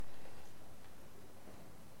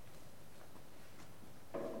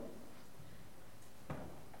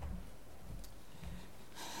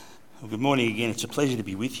Good morning again. It's a pleasure to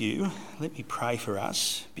be with you. Let me pray for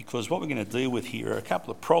us, because what we're going to deal with here are a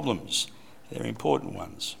couple of problems. They're important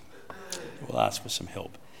ones. We'll ask for some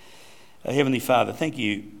help. Heavenly Father, thank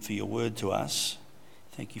you for your word to us.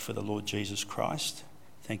 Thank you for the Lord Jesus Christ.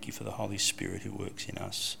 Thank you for the Holy Spirit who works in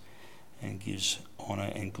us and gives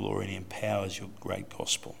honour and glory and empowers your great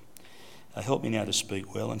gospel. Help me now to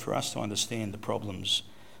speak well and for us to understand the problems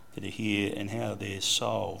that are here and how they're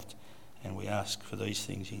solved. And we ask for these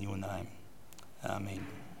things in your name. Amen.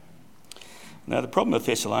 Now, the problem of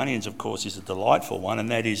Thessalonians, of course, is a delightful one,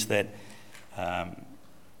 and that is that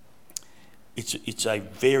it's a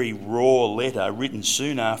very raw letter written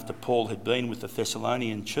soon after Paul had been with the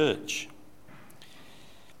Thessalonian church.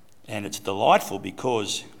 And it's delightful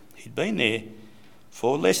because he'd been there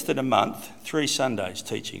for less than a month, 3 Sundays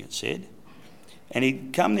teaching, it said. And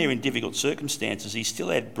he'd come there in difficult circumstances. He still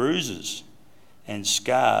had bruises and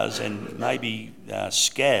scars and maybe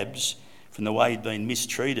scabs from the way he'd been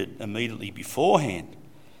mistreated immediately beforehand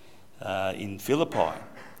in Philippi.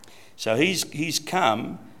 So he's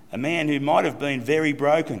come, a man who might have been very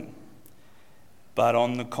broken, but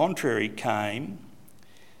on the contrary came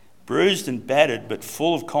bruised and battered, but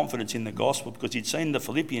full of confidence in the gospel, because he'd seen the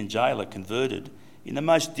Philippian jailer converted in the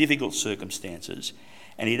most difficult circumstances,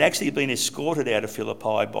 and he'd actually been escorted out of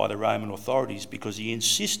Philippi by the Roman authorities because he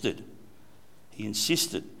insisted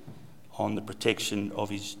on the protection of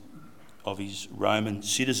his Roman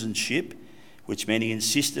citizenship, which meant he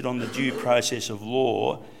insisted on the due process of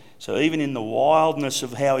law. So even in the wildness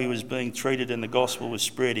of how he was being treated and the gospel was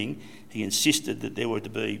spreading, he insisted that there were to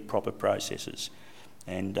be proper processes.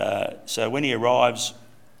 And so when he arrives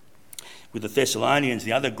with the Thessalonians,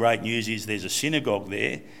 the other great news is there's a synagogue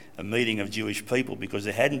there, a meeting of Jewish people, because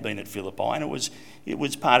there hadn't been at Philippi, and it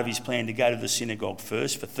was part of his plan to go to the synagogue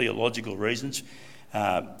first for theological reasons,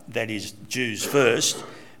 that is, Jews first,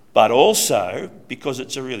 but also because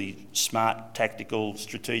it's a really smart, tactical,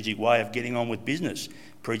 strategic way of getting on with business.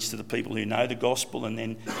 Preach to the people who know the gospel and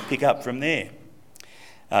then pick up from there.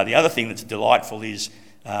 The other thing that's delightful is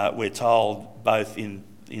we're told both in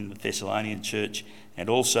the Thessalonian church and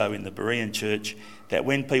also in the Berean church that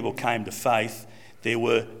when people came to faith, there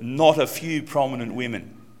were not a few prominent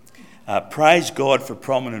women. Praise God for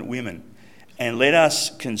prominent women. And let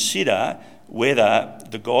us consider whether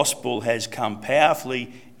the gospel has come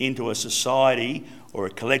powerfully into a society or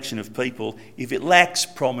a collection of people if it lacks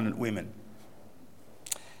prominent women.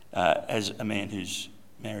 As a man who's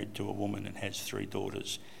married to a woman and has 3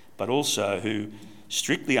 daughters, but also who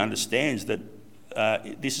strictly understands that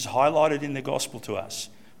this is highlighted in the gospel to us.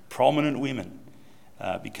 Prominent women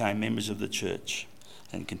became members of the church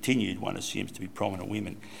and continued, one assumes, to be prominent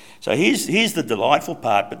women. So here's the delightful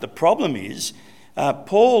part, but the problem is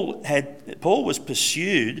Paul was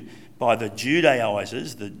pursued by the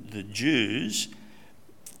Judaizers, the Jews,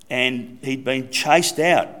 and he'd been chased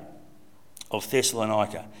out of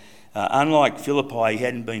Thessalonica. Unlike Philippi, he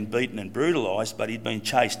hadn't been beaten and brutalised, but he'd been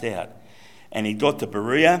chased out. And he got to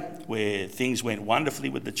Berea, where things went wonderfully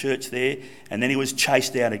with the church there, and then he was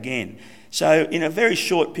chased out again. So in a very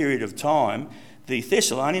short period of time, the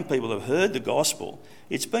Thessalonian people have heard the gospel.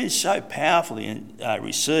 It's been so powerfully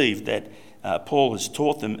received that Paul has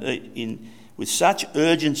taught them with such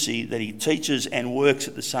urgency that he teaches and works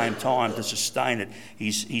at the same time to sustain it.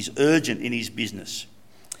 He's urgent in his business.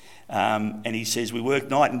 And he says, we work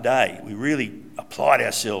night and day. We really applied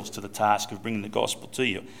ourselves to the task of bringing the gospel to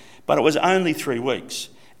you. But it was only 3 weeks,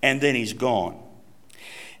 and then he's gone.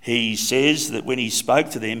 He says that when he spoke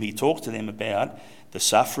to them, he talked to them about the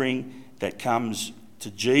suffering that comes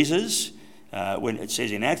to Jesus. When it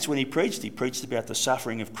says in Acts, when he preached about the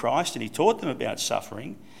suffering of Christ, and he taught them about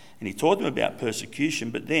suffering, and he taught them about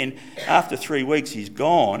persecution. But then after 3 weeks, he's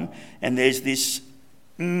gone, and there's this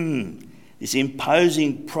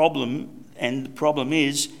imposing problem, and the problem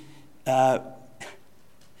is,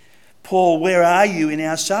 Paul, where are you in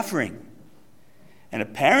our suffering? And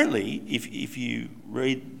apparently, if you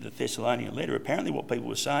read the Thessalonian letter, apparently what people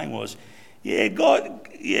were saying was,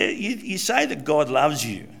 you say that God loves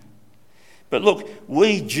you. But look,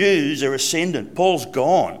 we Jews are ascendant. Paul's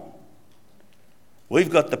gone. We've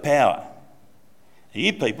got the power.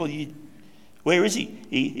 You people, where is he?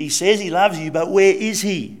 He says he loves you, but where is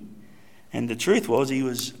he? And the truth was he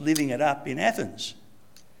was living it up in Athens,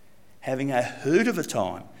 having a hoot of a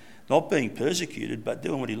time, not being persecuted, but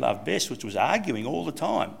doing what he loved best, which was arguing all the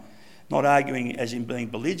time. Not arguing as in being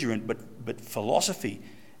belligerent, but philosophy.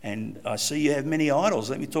 And I see you have many idols.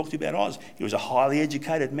 Let me talk to you about idols. He was a highly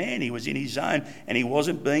educated man. He was in his zone, and he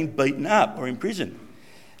wasn't being beaten up or imprisoned.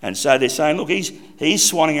 And so they're saying, look, he's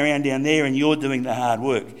swanning around down there and you're doing the hard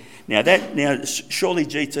work. Now surely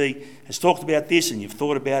GT has talked about this and you've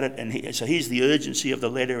thought about it. And so here's the urgency of the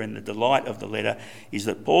letter and the delight of the letter is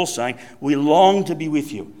that Paul's saying, we long to be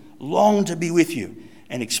with you,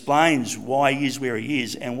 and explains why he is where he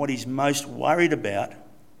is and what he's most worried about.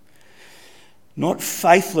 Not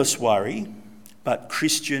faithless worry, but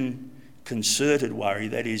Christian concerted worry.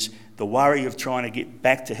 That is, the worry of trying to get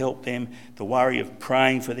back to help them, the worry of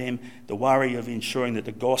praying for them, the worry of ensuring that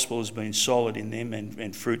the gospel has been solid in them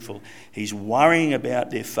and fruitful. He's worrying about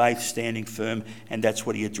their faith standing firm, and that's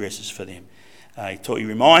what he addresses for them. He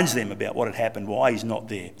reminds them about what had happened, why he's not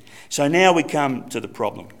there. So now we come to the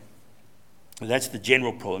problem. That's the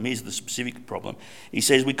general problem. Here's the specific problem. He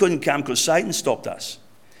says, we couldn't come because Satan stopped us.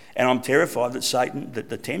 And I'm terrified that Satan, that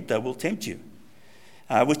the tempter, will tempt you,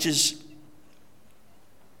 which is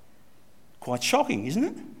quite shocking, isn't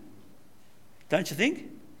it? Don't you think?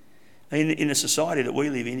 In the society that we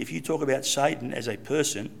live in, if you talk about Satan as a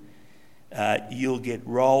person, you'll get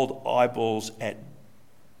rolled eyeballs at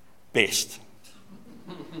best.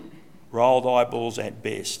 Rolled eyeballs at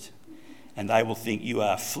best. And they will think you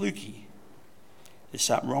are fluky. There's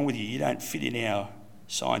something wrong with you. You don't fit in our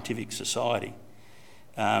scientific society.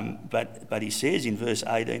 But he says in verse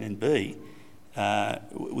 18 and B,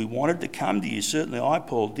 we wanted to come to you, certainly I,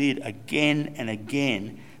 Paul, did again and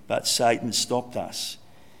again, but Satan stopped us.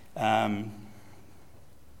 You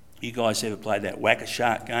guys ever played that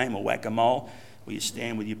whack-a-shark game or whack-a-mole, where you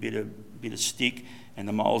stand with your bit of stick and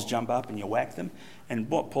the moles jump up and you whack them? And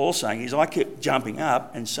what Paul's saying is I kept jumping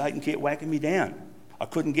up and Satan kept whacking me down. I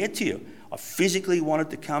couldn't get to you. I physically wanted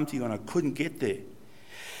to come to you and I couldn't get there.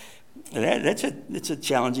 That's a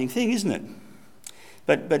challenging thing, isn't it?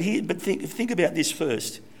 But think about this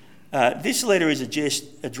first. This letter is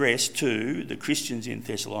addressed to the Christians in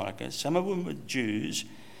Thessalonica. Some of them were Jews,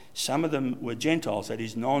 some of them were Gentiles, that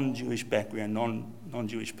is non-Jewish background,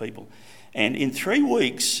 non-Jewish people. And in 3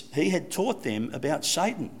 weeks, he had taught them about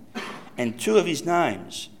Satan and 2 of his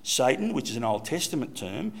names. Satan, which is an Old Testament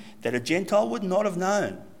term that a Gentile would not have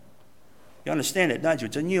known. You understand it, don't you?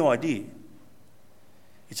 It's a new idea.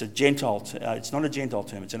 It's it's not a Gentile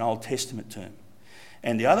term, it's an Old Testament term.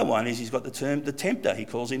 And the other one is he's got the term the tempter. He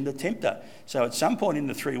calls him the tempter. So at some point in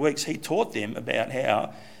the 3 weeks, he taught them about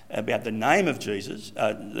the name of Jesus,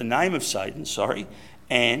 the name of Satan,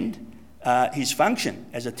 and his function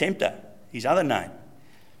as a tempter, his other name.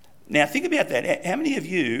 Now think about that. How many of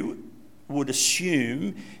you would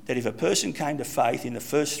assume that if a person came to faith in the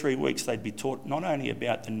first 3 weeks, they'd be taught not only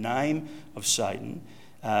about the name of Satan,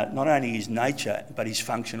 not only his nature, but his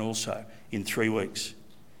function also in 3 weeks?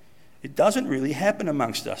 It doesn't really happen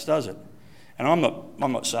amongst us, does it? And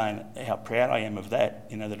I'm not saying how proud I am of that,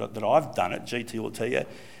 that I've done it. GT will tell you,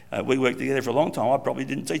 we worked together for a long time. I probably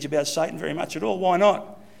didn't teach about Satan very much at all. Why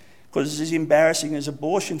not? Because it's as embarrassing as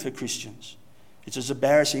abortion for Christians. It's as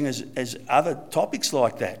embarrassing as other topics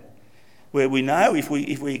like that, where we know if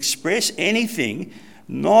we express anything,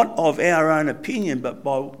 not of our own opinion, but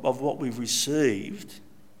of what we've received,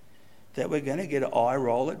 that we're going to get an eye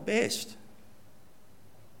roll at best.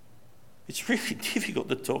 It's really difficult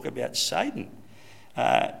to talk about Satan.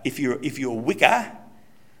 If you're Wicca,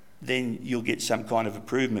 then you'll get some kind of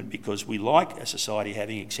improvement because we like a society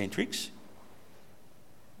having eccentrics,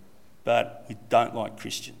 but we don't like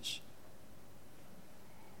Christians.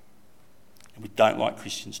 And we don't like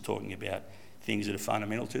Christians talking about things that are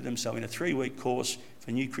fundamental to them. So in a 3-week course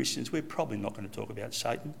for new Christians, we're probably not going to talk about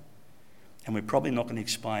Satan. And we're probably not going to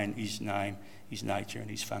explain his name, his nature and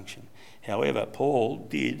his function. However, Paul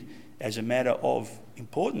did as a matter of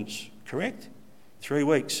importance, correct? 3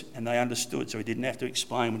 weeks, and they understood, so he didn't have to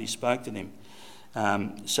explain when he spoke to them.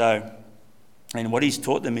 And what he's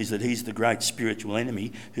taught them is that he's the great spiritual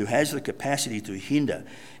enemy who has the capacity to hinder.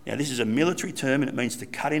 Now, this is a military term, and it means to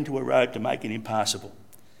cut into a road to make it impassable.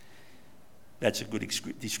 That's a good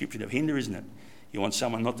description of hinder, isn't it? You want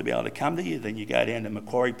someone not to be able to come to you, then you go down to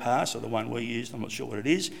Macquarie Pass, or the one we used, I'm not sure what it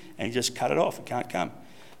is, and you just cut it off, it can't come.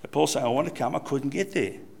 But Paul's saying, I want to come, I couldn't get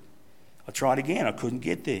there. I tried again, I couldn't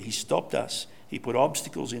get there. He stopped us. He put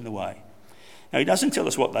obstacles in the way. Now, he doesn't tell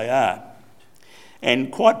us what they are.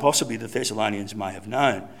 And quite possibly the Thessalonians may have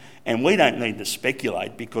known. And we don't need to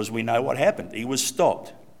speculate because we know what happened. He was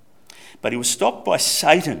stopped. But he was stopped by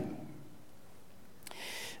Satan.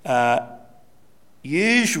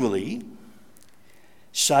 Usually,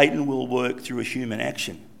 Satan will work through a human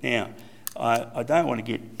action. Now, I don't want to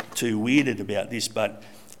get too weirded about this, but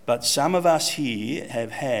some of us here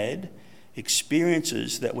have had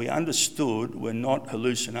experiences that we understood were not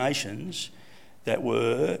hallucinations, that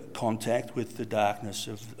were contact with the darkness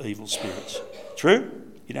of evil spirits. True?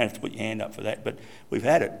 You don't have to put your hand up for that, but we've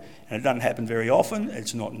had it. And it doesn't happen very often.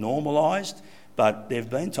 It's not normalised, but there have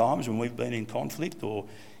been times when we've been in conflict or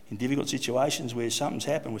in difficult situations where something's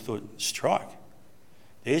happened, we thought, strike.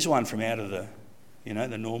 There's one from out of the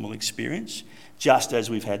normal experience, just as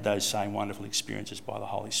we've had those same wonderful experiences by the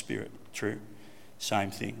Holy Spirit. True.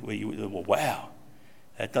 Same thing, where wow,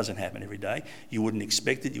 that doesn't happen every day. You wouldn't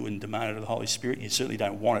expect it, you wouldn't demand it of the Holy Spirit, you certainly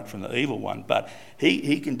don't want it from the evil one, but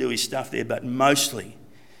he can do his stuff there, but mostly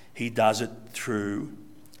he does it through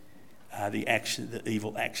the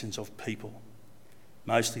evil actions of people.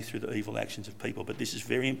 Mostly through the evil actions of people, but this is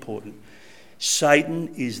very important. Satan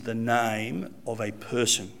is the name of a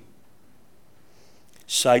person.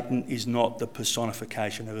 Satan is not the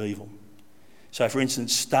personification of evil. So, for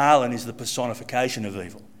instance, Stalin is the personification of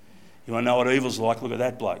evil. You want to know what evil's like? Look at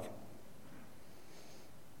that bloke.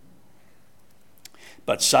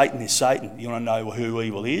 But Satan is Satan. You want to know who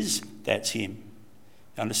evil is? That's him.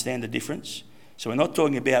 You understand the difference? So we're not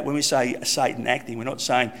talking about, when we say Satan acting, we're not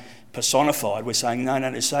saying personified. We're saying,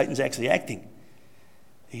 no, Satan's actually acting.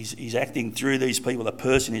 He's acting through these people. The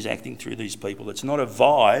person is acting through these people. It's not a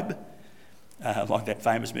vibe, like that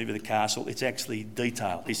famous movie, The Castle. It's actually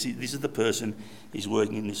detail. This is the person who's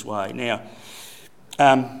working in this way. Now,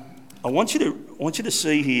 I want you to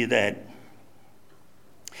see here that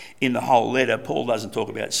in the whole letter, Paul doesn't talk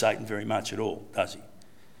about Satan very much at all, does he?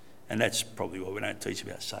 And that's probably why we don't teach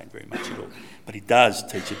about Satan very much at all. But he does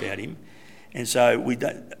teach about him. And so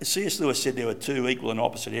C.S. Lewis said there were two equal and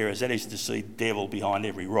opposite errors. That is to see devil behind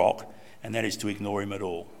every rock, and that is to ignore him at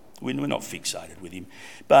all. We're not fixated with him.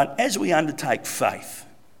 But as we undertake faith,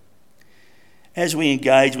 as we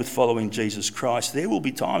engage with following Jesus Christ, there will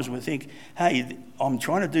be times when we think, hey, I'm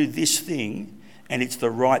trying to do this thing and it's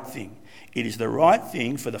the right thing. It is the right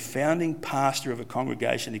thing for the founding pastor of a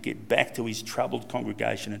congregation to get back to his troubled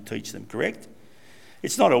congregation and teach them, correct?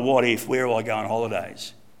 It's not a what if, where will I go on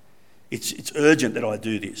holidays? It's urgent that I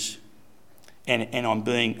do this. And I'm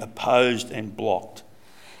being opposed and blocked.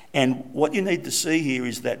 And what you need to see here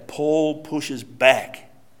is that Paul pushes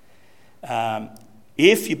back.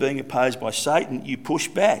 If you're being opposed by Satan, you push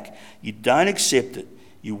back. You don't accept it.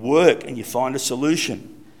 You work and you find a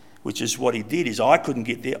solution, which is what he did. Is I couldn't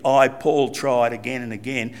get there. Paul tried again and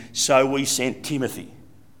again, so we sent Timothy.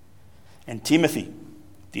 And Timothy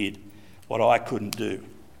did what I couldn't do.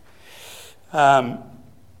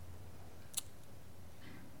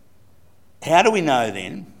 How do we know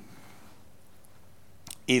then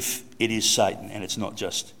if it is Satan and it's not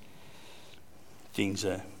just things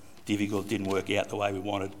are difficult, didn't work out the way we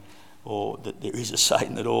wanted, or that there is a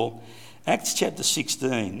Satan at all? Acts chapter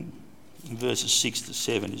 16, verses 6 to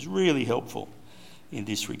 7 is really helpful in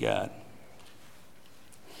this regard.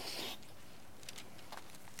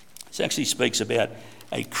 It actually speaks about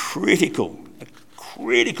a critical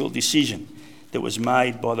decision that was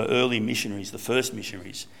made by the early missionaries, the first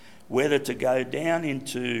missionaries, whether to go down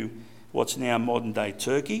into what's now modern-day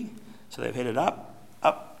Turkey. So they've headed up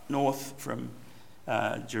north from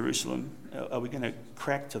Jerusalem. Are we going to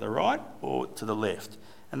crack to the right or to the left?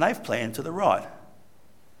 And they've planned to the right.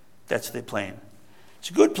 That's their plan. It's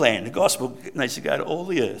a good plan. The gospel needs to go to all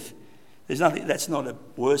the earth. There's nothing. That's not a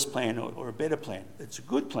worse plan or a better plan. It's a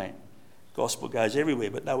good plan. Gospel goes everywhere,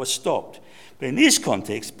 but they were stopped. But in this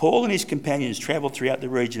context, Paul and his companions travelled throughout the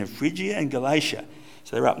region of Phrygia and Galatia.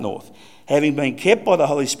 So they're up north, having been kept by the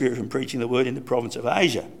Holy Spirit from preaching the word in the province of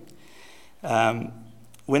Asia.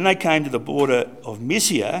 When they came to the border of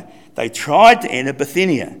Mysia, they tried to enter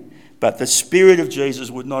Bithynia, but the Spirit of Jesus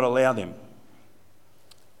would not allow them.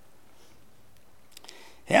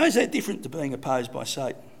 How is that different to being opposed by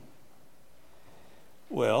Satan?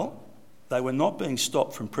 Well, they were not being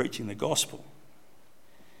stopped from preaching the gospel.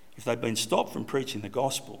 If they'd been stopped from preaching the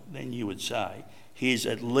gospel, then you would say, here's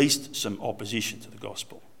at least some opposition to the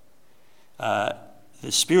gospel. The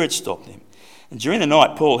Spirit stopped them. And during the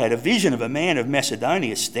night, Paul had a vision of a man of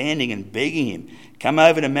Macedonia standing and begging him, come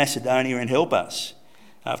over to Macedonia and help us.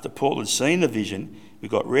 After Paul had seen the vision, we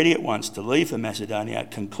got ready at once to leave for Macedonia,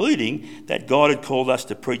 concluding that God had called us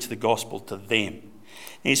to preach the gospel to them.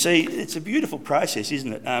 And you see, it's a beautiful process,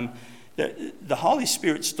 isn't it? The Holy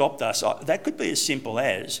Spirit stopped us. That could be as simple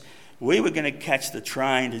as we were going to catch the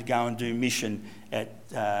train to go and do mission at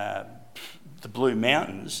the Blue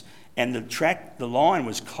Mountains, and the line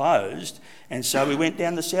was closed, and so we went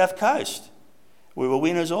down the south coast. We were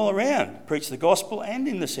winners all around, preached the gospel and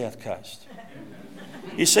in the south coast.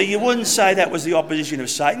 You see, you wouldn't say that was the opposition of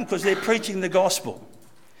Satan because they're preaching the gospel.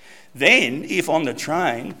 Then, if on the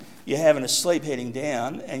train you're having a sleep heading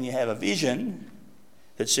down and you have a vision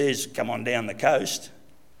that says, come on down the coast,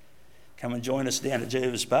 come and join us down at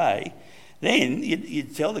Jervis Bay, then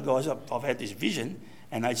you'd tell the guys, I've had this vision,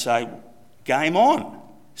 and they'd say, game on,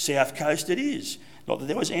 South Coast it is. Not that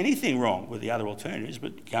there was anything wrong with the other alternatives,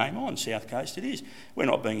 but game on, South Coast it is. We're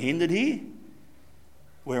not being hindered here.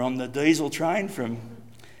 We're on the diesel train from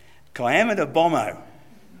Kiama to Bommo,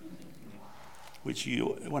 which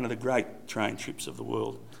is one of the great train trips of the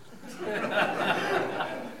world.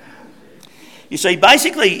 You see,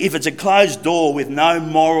 basically, if it's a closed door with no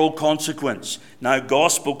moral consequence, no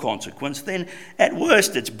gospel consequence, then at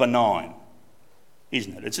worst it's benign,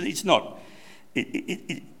 isn't it? It's not.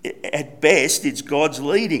 At best, it's God's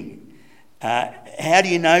leading. How do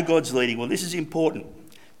you know God's leading? Well, this is important.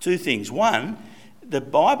 Two things. One, the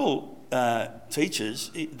Bible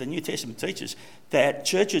teaches, the New Testament teaches, that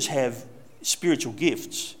churches have spiritual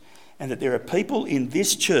gifts and that there are people in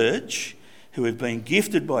this church who have been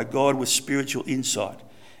gifted by God with spiritual insight.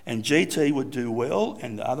 And GT would do well,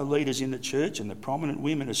 and the other leaders in the church, and the prominent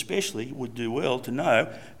women especially, would do well to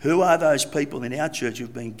know who are those people in our church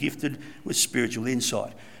who've been gifted with spiritual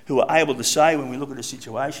insight, who are able to say when we look at a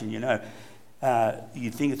situation, you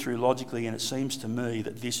think it through logically, and it seems to me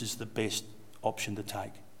that this is the best option to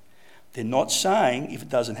take. They're not saying if it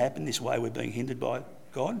doesn't happen this way, we're being hindered by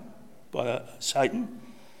God, by Satan,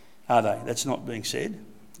 are they? That's not being said.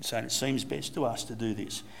 Saying it seems best to us to do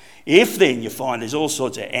this. If then you find there's all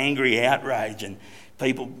sorts of angry outrage and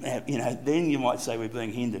people have, then you might say we're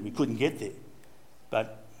being hindered. We couldn't get there.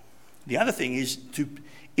 But the other thing is,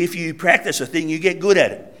 if you practice a thing, you get good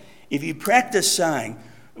at it. If you practice saying,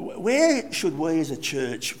 where should we as a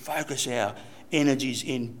church focus our energies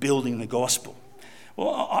in building the gospel? Well,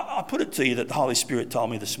 I put it to you that the Holy Spirit told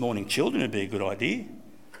me this morning children would be a good idea.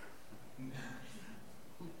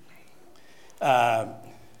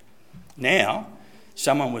 Now,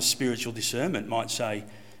 someone with spiritual discernment might say,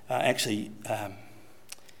 I think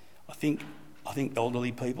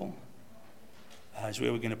elderly people is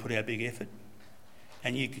where we're going to put our big effort.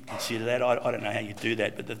 And you could consider that. I don't know how you do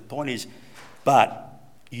that, but the point is, but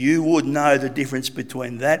you would know the difference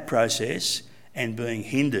between that process and being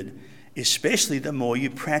hindered, especially the more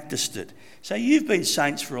you practiced it. So you've been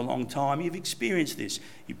saints for a long time, you've experienced this.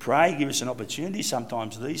 You pray, give us an opportunity.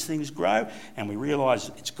 Sometimes these things grow and we realise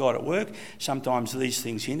it's God at work. Sometimes these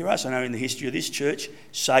things hinder us. I know in the history of this church,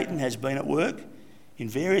 Satan has been at work in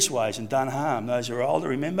various ways and done harm. Those who are older,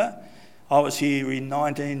 remember? I was here in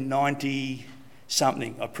 1990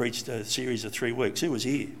 something. I preached a series of 3 weeks. Who was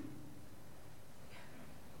here?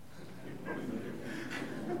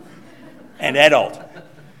 And adult.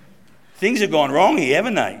 Things have gone wrong here,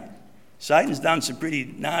 haven't they? Satan's done some pretty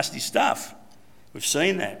nasty stuff. We've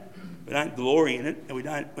seen that. We don't glory in it and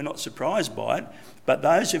we're not surprised by it. But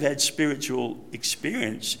those who've had spiritual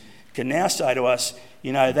experience can now say to us,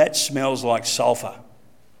 that smells like sulphur.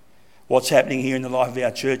 What's happening here in the life of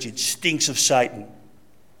our church, it stinks of Satan.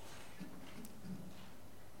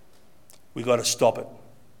 We've got to stop it.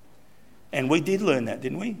 And we did learn that,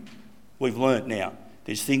 didn't we? We've learnt now.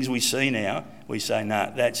 There's things we see now, we say,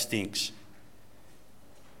 nah, that stinks.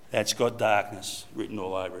 That's got darkness written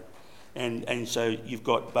all over it. And so you've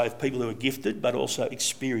got both people who are gifted but also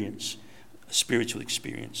experience, spiritual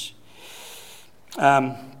experience.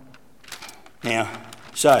 Satan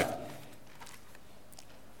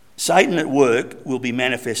at work will be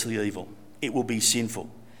manifestly evil. It will be sinful.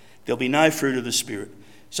 There'll be no fruit of the Spirit.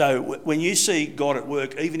 So when you see God at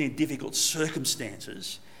work, even in difficult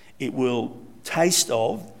circumstances, it will taste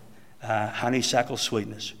of honeysuckle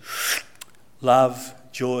sweetness. Love,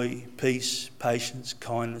 joy, peace, patience,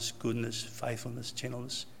 kindness, goodness, faithfulness,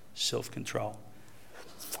 gentleness, self-control.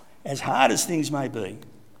 As hard as things may be,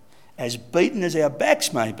 as beaten as our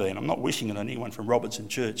backs may be, and I'm not wishing it on anyone from Robertson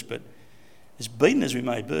Church, but as beaten as we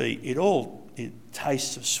may be, it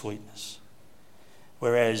tastes of sweetness.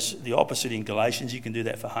 Whereas the opposite in Galatians, you can do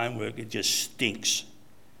that for homework, it just stinks.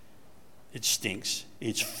 It stinks.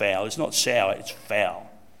 It's foul. It's not sour, it's foul.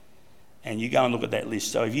 And you go and look at that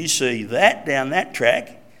list. So if you see that down that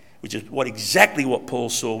track, which is exactly what Paul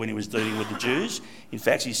saw when he was dealing with the Jews, in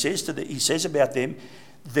fact, he says about them,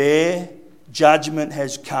 their judgment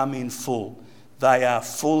has come in full. They are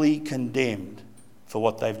fully condemned for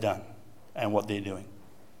what they've done and what they're doing.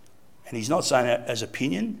 And he's not saying that as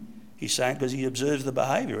opinion. He's saying because he observes the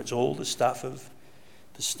behaviour. It's all the stuff of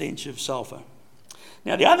the stench of sulphur.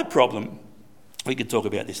 Now, the other problem, we could talk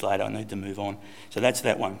about this later. I need to move on. So that's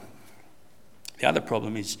that one. The other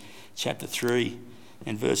problem is chapter 3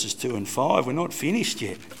 and verses 2 and 5. We're not finished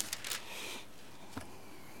yet.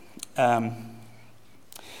 And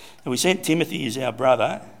we sent Timothy as our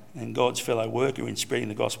brother and God's fellow worker in spreading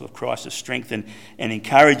the gospel of Christ to strengthen and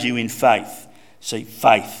encourage you in faith See,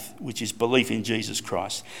 faith, which is belief in Jesus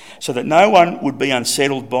Christ, so that no one would be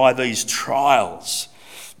unsettled by these trials.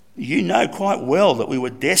 You know quite well that we were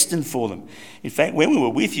destined for them. In fact, when we were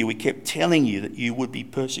with you, we kept telling you that you would be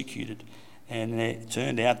persecuted, and it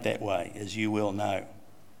turned out that way, as you well know.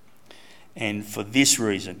 And for this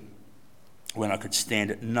reason, when I could stand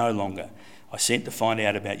it no longer, I sent to find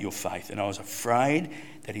out about your faith, and I was afraid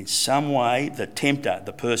that in some way the tempter,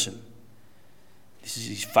 the person, this is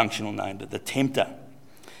his functional name, that the tempter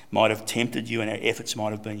might have tempted you and our efforts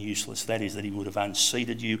might have been useless. That is, that he would have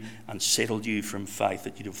unseated you, unsettled you from faith,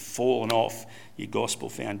 that you'd have fallen off your gospel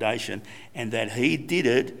foundation, and that he did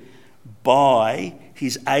it by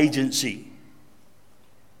his agency.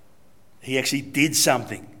 He actually did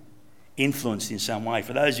something, influenced in some way.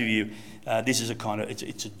 For those of you, this is a kind of,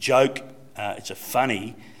 it's a joke, it's a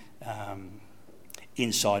funny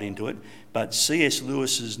insight into it, but C.S.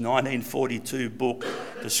 Lewis's 1942 book,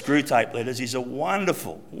 The Screwtape Letters, is a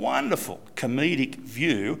wonderful, wonderful comedic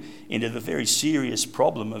view into the very serious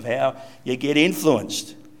problem of how you get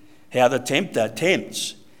influenced, how the tempter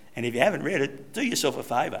tempts. And if you haven't read it, do yourself a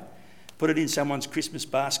favour. Put it in someone's Christmas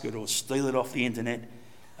basket or steal it off the internet,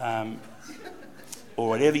 or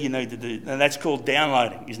whatever you need to do. And that's called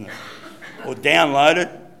downloading, isn't it? Or download it,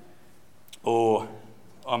 or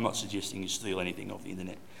I'm not suggesting you steal anything off the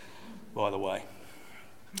internet, by the way.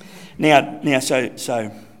 Now,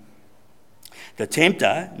 so the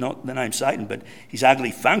tempter, not the name Satan, but his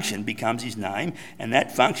ugly function becomes his name, and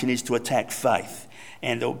that function is to attack faith.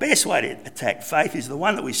 And the best way to attack faith is the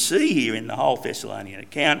one that we see here in the whole Thessalonian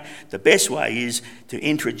account. The best way is to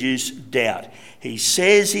introduce doubt. He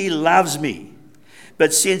says he loves me,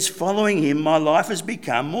 but since following him, my life has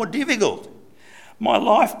become more difficult. My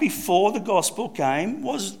life before the gospel came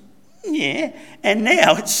was, and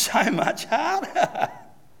now it's so much harder.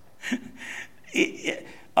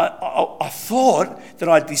 I thought that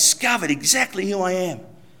I'd discovered exactly who I am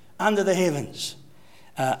under the heavens,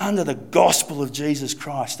 under the gospel of Jesus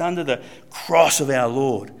Christ, under the cross of our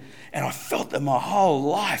Lord. And I felt that my whole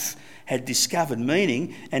life had discovered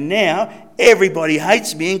meaning, and now everybody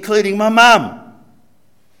hates me, including my mum.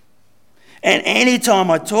 And any time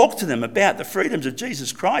I talk to them about the freedoms of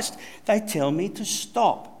Jesus Christ, they tell me to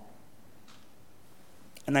stop.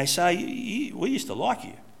 And they say, we used to like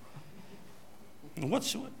you. And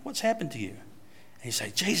what's happened to you? And you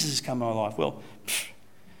say, Jesus has come in my life. Well,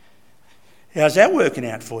 how's that working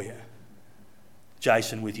out for you,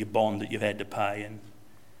 Jason, with your bond that you've had to pay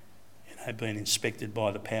and being inspected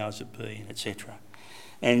by the powers that be, etc.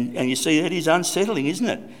 And you see, it is unsettling, isn't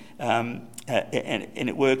it? And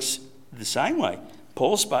it works the same way.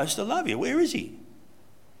 Paul's supposed to love you. Where is he?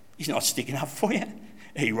 He's not sticking up for you.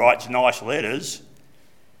 He writes nice letters.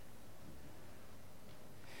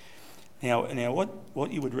 Now,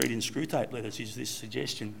 what you would read in Screwtape Letters is this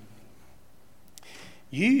suggestion.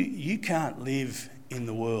 You can't live in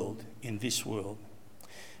the world, in this world,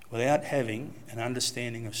 without having an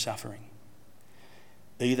understanding of suffering.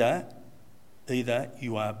 Either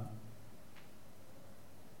you are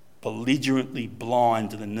belligerently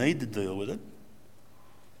blind to the need to deal with it,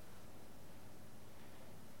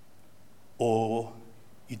 or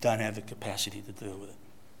you don't have the capacity to deal with it.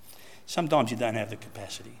 Sometimes you don't have the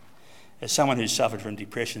capacity. As someone who's suffered from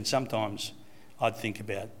depression, sometimes I'd think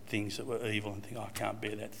about things that were evil and think, I can't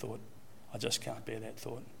bear that thought. I just can't bear that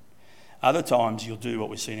thought. Other times you'll do what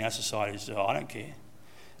we see in our society is, I don't care.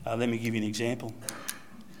 Let me give you an example.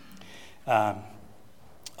 I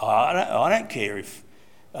don't care if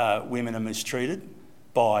women are mistreated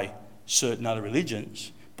by certain other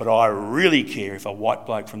religions, but I really care if a white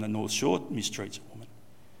bloke from the North Shore mistreats a woman.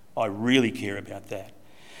 I really care about that.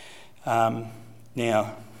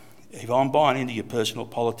 Now, if I'm buying into your personal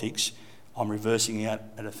politics, I'm reversing out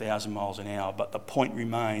at 1,000 miles an hour, but the point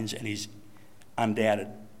remains and is undoubted.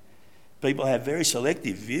 People have very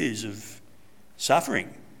selective views of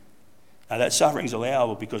suffering. Now, that suffering's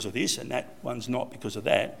allowable because of this and that one's not because of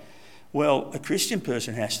that. Well, a Christian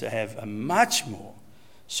person has to have a much more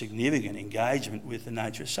significant engagement with the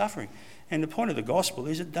nature of suffering. And the point of the gospel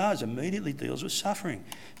is it does immediately deals with suffering.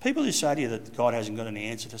 People who say to you that God hasn't got any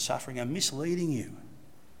answer to suffering are misleading you.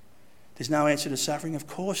 There's no answer to suffering. Of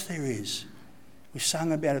course there is. We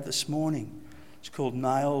sung about it this morning. It's called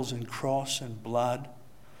nails and cross and blood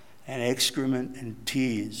and excrement and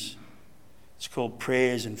tears. It's called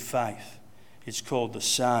prayers and faith. It's called the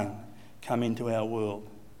Son come into our world.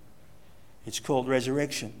 It's called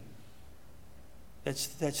resurrection.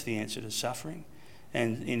 That's the answer to suffering.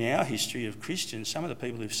 And in our history of Christians, some of the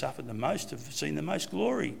people who've suffered the most have seen the most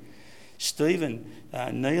glory. Stephen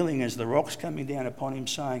kneeling as the rock's coming down upon him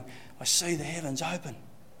saying, I see the heavens open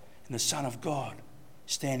and and the Son of God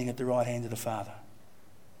standing at the right hand of the Father.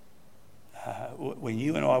 When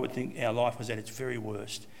you and I would think our life was at its very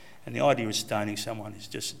worst, and the idea of stoning someone is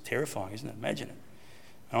just terrifying, isn't it? Imagine it.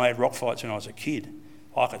 And I had rock fights when I was a kid.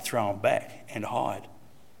 I could throw them back and hide.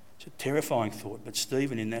 It's a terrifying thought. But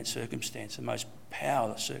Stephen, in that circumstance, the most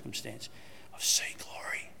powerless circumstance of see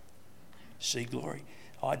glory.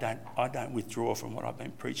 I don't withdraw from what I've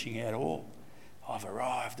been preaching at all. I've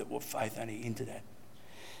arrived at what faith only hinted at.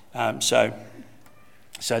 So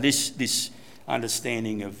this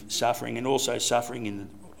understanding of suffering, and also suffering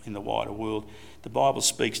in the wider world, the Bible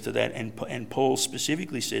speaks to that, and Paul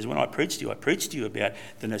specifically says, when I preached to you about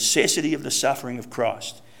the necessity of the suffering of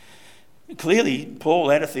Christ. Clearly, Paul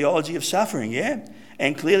had a theology of suffering, yeah?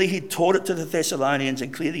 And clearly he taught it to the Thessalonians,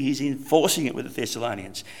 and clearly he's enforcing it with the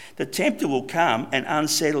Thessalonians. The tempter will come and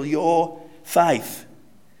unsettle your faith.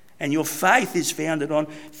 And your faith is founded on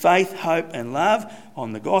faith, hope and love,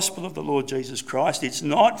 on the gospel of the Lord Jesus Christ. It's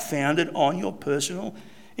not founded on your personal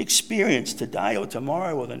experience today or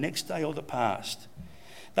tomorrow or the next day or the past.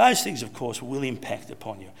 Those things, of course, will impact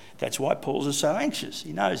upon you. That's why Paul's so anxious.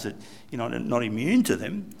 He knows that you're not immune to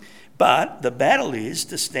them. But the battle is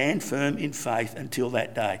to stand firm in faith until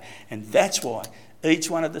that day. And that's why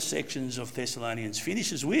each one of the sections of Thessalonians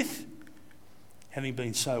finishes with, having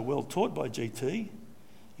been so well taught by GT,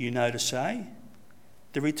 you know to say,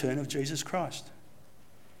 the return of Jesus Christ.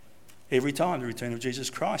 Every time, the return of Jesus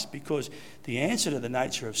Christ, because the answer to the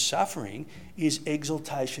nature of suffering is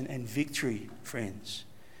exaltation and victory, friends.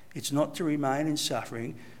 It's not to remain in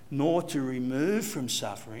suffering, nor to remove from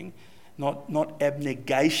suffering, not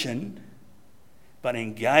abnegation, but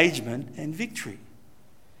engagement and victory,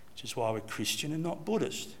 which is why we're Christian and not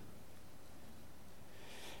Buddhist.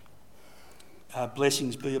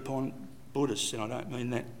 Blessings be upon Buddhists, and I don't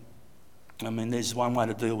mean that. I mean, there's one way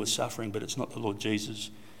to deal with suffering, but it's not the Lord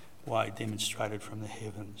Jesus' way demonstrated from the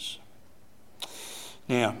heavens.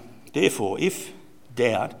 Now, therefore, if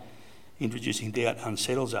introducing doubt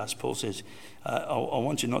unsettles us, Paul says, I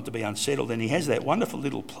want you not to be unsettled. And he has that wonderful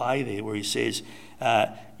little play there where he says,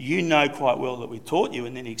 you know quite well that we taught you,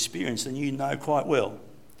 and then he experienced, and you know quite well.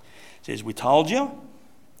 He says, we told you,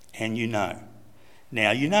 and you know.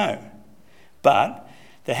 Now you know. But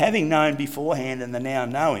the having known beforehand and the now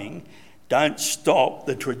knowing don't stop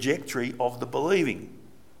the trajectory of the believing.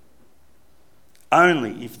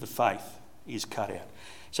 Only if the faith is cut out.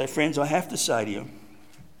 So friends, I have to say to you,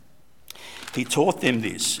 he taught them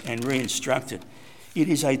this and re-instructed. It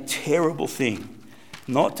is a terrible thing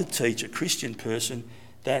not to teach a Christian person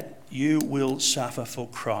that you will suffer for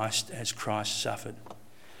Christ as Christ suffered.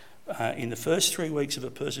 In the first 3 weeks of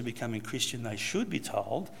a person becoming Christian, they should be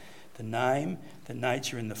told the name, the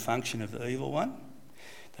nature and the function of the evil one.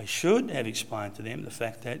 They should have explained to them the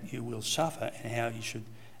fact that you will suffer and how you should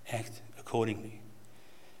act accordingly.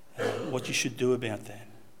 What you should do about that.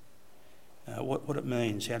 What it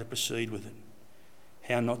means, how to proceed with it,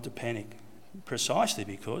 how not to panic. Precisely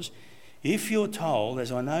because if you're told,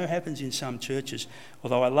 as I know happens in some churches,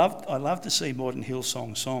 although I love to see modern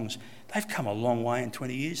Hillsong songs, they've come a long way in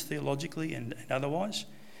 20 years theologically and otherwise.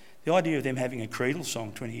 The idea of them having a creedal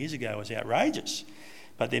song 20 years ago was outrageous,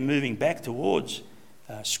 but they're moving back towards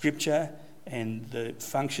Scripture and the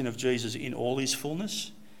function of Jesus in all his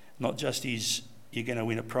fullness, not just his, you're going to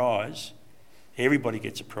win a prize. Everybody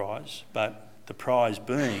gets a prize, but the prize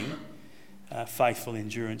being faithful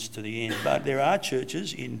endurance to the end. But there are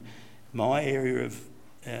churches in my area of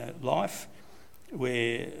life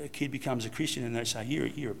where a kid becomes a Christian and they say,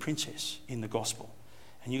 you're a princess in the gospel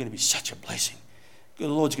and you're going to be such a blessing. The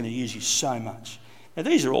Lord's going to use you so much. Now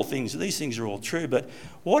these things are all true, but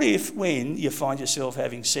what if when you find yourself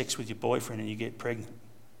having sex with your boyfriend and you get pregnant?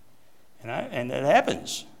 And it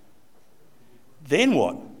happens. Then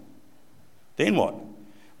what?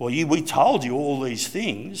 Well, we told you all these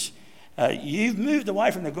things. You've moved away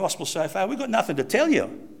from the gospel so far, we've got nothing to tell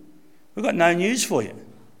you. We've got no news for you.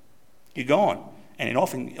 You're gone. And in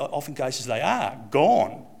often cases they are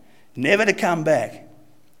gone, never to come back.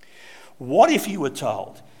 What if you were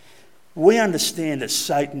told, we understand that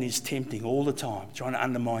Satan is tempting all the time, trying to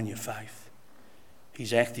undermine your faith.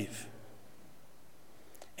 He's active.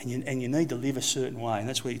 And you need to live a certain way, and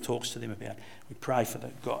that's where he talks to them about. We pray for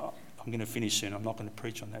that. God, I'm going to finish soon. I'm not going to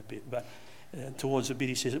preach on that bit. But towards the bit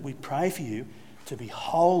he says that we pray for you to be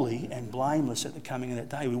holy and blameless at the coming of that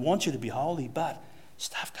day. We want you to be holy, but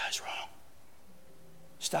stuff goes wrong.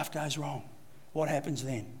 Stuff goes wrong. What happens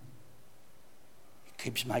then? He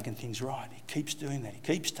keeps making things right. He keeps doing that. He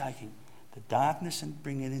keeps taking the darkness and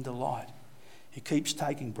bringing it into light. He keeps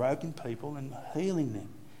taking broken people and healing them.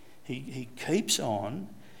 He keeps on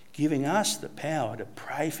giving us the power to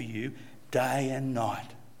pray for you day and night,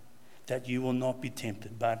 that you will not be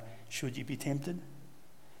tempted. But should you be tempted,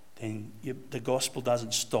 then the gospel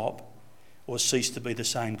doesn't stop or cease to be the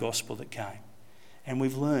same gospel that came. And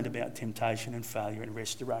we've learned about temptation and failure and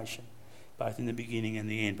restoration, both in the beginning and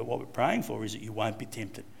the end. But what we're praying for is that you won't be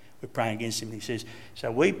tempted. We're praying against him. And he says,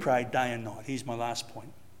 so we pray day and night. Here's my last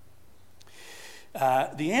point.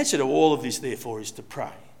 The answer to all of this, therefore, is to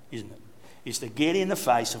pray, isn't it? Is to get in the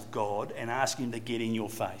face of God and ask him to get in your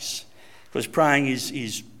face. Because praying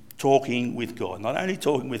is talking with God. Not only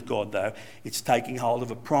talking with God, though, it's taking hold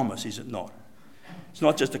of a promise, is it not? It's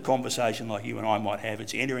not just a conversation like you and I might have.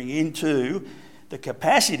 It's entering into the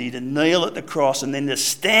capacity to kneel at the cross and then to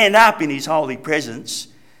stand up in his holy presence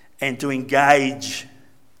and to engage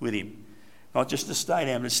with him. Not just to stay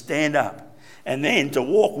down, but to stand up. And then to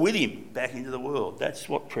walk with him back into the world. That's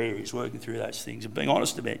what prayer is, working through those things and being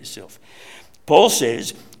honest about yourself. Paul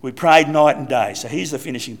says we prayed night and day. So here's the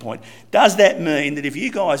finishing point. Does that mean that if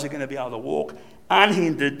you guys are going to be able to walk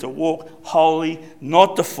unhindered, to walk holy,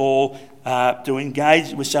 not to fall, to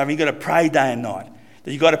engage with something, you've got to pray day and night?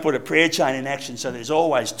 That you've got to put a prayer chain in action so there's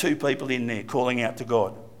always two people in there calling out to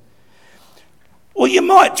God? Well, you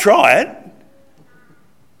might try it.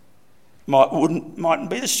 Mightn't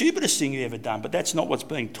be the stupidest thing you've ever done, but that's not what's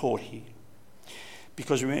being taught here.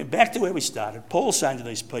 Because remember, back to where we started, Paul's saying to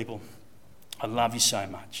these people, I love you so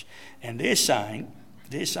much. And they're saying,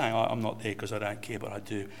 I'm not there because I don't care, but I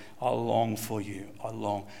do. I long for you.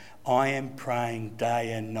 I am praying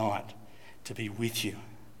day and night to be with you.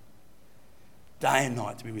 Day and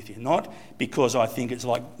night to be with you. Not because I think it's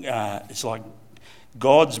like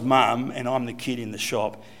God's mum and I'm the kid in the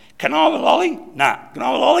shop. Can I have a lolly? Nah. Can I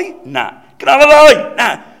have a lolly? Nah. Can I have a lolly?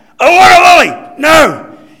 Nah. I want a lolly.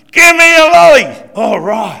 No. Give me a lolly. All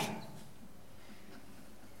right.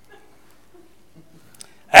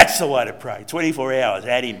 That's the way to pray. 24 hours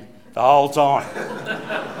at him the whole time.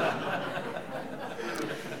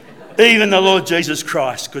 Even the Lord Jesus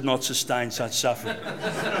Christ could not sustain such suffering.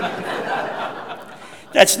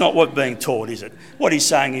 That's not what's being taught, is it? What he's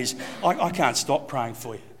saying is, I can't stop praying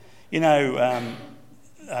for you. You know,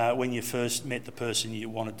 when you first met the person you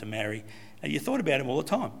wanted to marry, you thought about him all the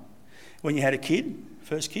time. When you had a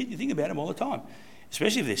first kid, you think about him all the time.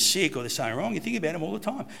 Especially if they're sick or there's something wrong, you think about them all the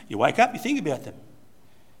time. You wake up, you think about them.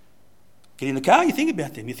 Get in the car, you think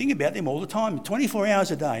about them. You think about them all the time, 24 hours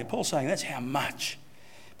a day. And Paul's saying that's how much.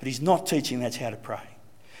 But he's not teaching that's how to pray.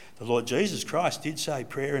 The Lord Jesus Christ did say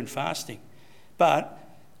prayer and fasting. But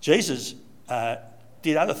Jesus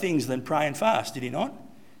did other things than pray and fast, did he not?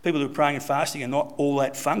 People who are praying and fasting are not all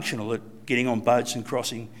that functional at getting on boats and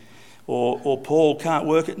crossing. Or Paul can't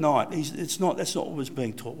work at night. That's not what was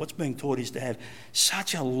being taught. What's being taught is to have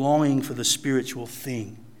such a longing for the spiritual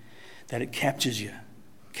thing that it captures your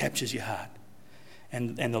heart.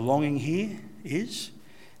 And the longing here is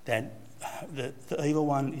that the evil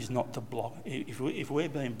one is not to block. If we're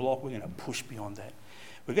being blocked, we're going to push beyond that.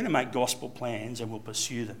 We're going to make gospel plans and we'll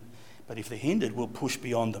pursue them. But if they're hindered, we'll push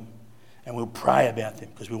beyond them and we'll pray about them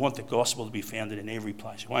because we want the gospel to be founded in every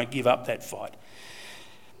place. We won't give up that fight.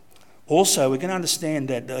 Also, we're going to understand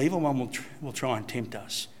that the evil one will try and tempt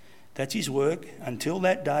us. That's his work until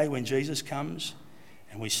that day when Jesus comes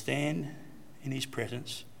and we stand in his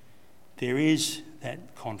presence. There is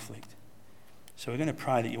that conflict. So we're going to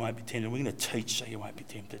pray that you won't be tempted. We're going to teach so you won't be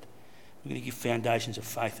tempted. We're going to give foundations of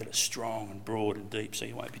faith that are strong and broad and deep so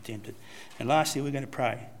you won't be tempted. And lastly, we're going to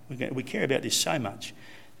pray. We care about this so much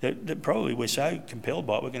that probably we're so compelled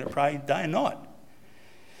by it, we're going to pray day and night.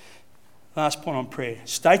 Last point on prayer.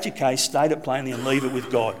 State your case, state it plainly and leave it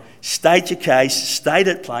with God. State your case, state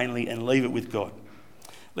it plainly and leave it with God.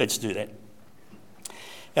 Let's do that.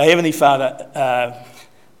 Our Heavenly Father,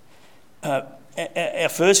 our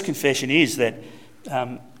first confession is that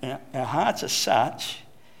our hearts are such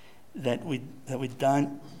that we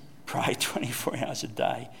don't pray 24 hours a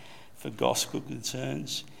day for gospel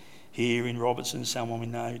concerns. Here in Robertson, someone we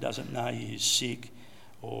know who doesn't know you is sick,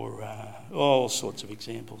 or all sorts of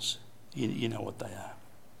examples. You know what they are.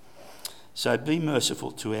 So be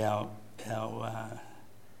merciful to our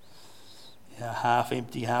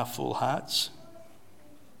half-empty, half-full hearts.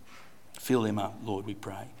 Fill them up, Lord, we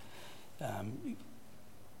pray. Our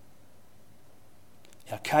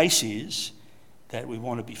case is that we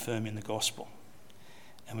want to be firm in the gospel.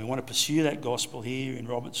 And we want to pursue that gospel here in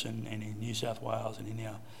Robertson and in New South Wales and in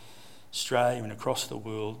our Australia and across the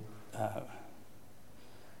world,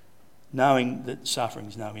 knowing that suffering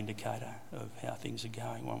is no indicator of how things are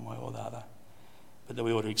going one way or the other, but that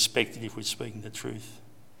we ought to expect it if we're speaking the truth.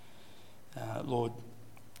 Lord,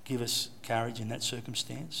 give us courage in that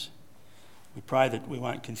circumstance. We pray that we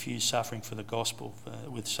won't confuse suffering for the gospel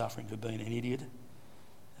with suffering for being an idiot.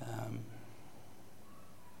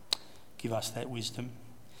 Give us that wisdom.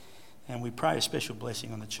 And we pray a special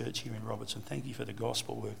blessing on the church here in Robertson. Thank you for the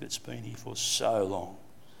gospel work that's been here for so long,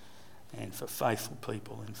 and for faithful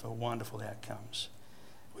people and for wonderful outcomes.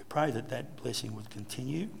 We pray that that blessing would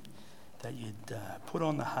continue, that you'd put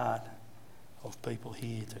on the heart of people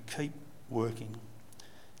here to keep working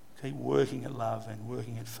at love and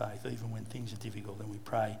working at faith, even when things are difficult. And we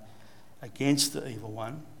pray against the evil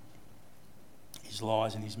one, his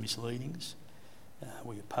lies and his misleadings.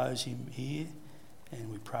 We oppose him here,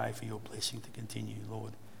 and we pray for your blessing to continue,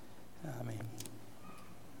 Lord. Amen.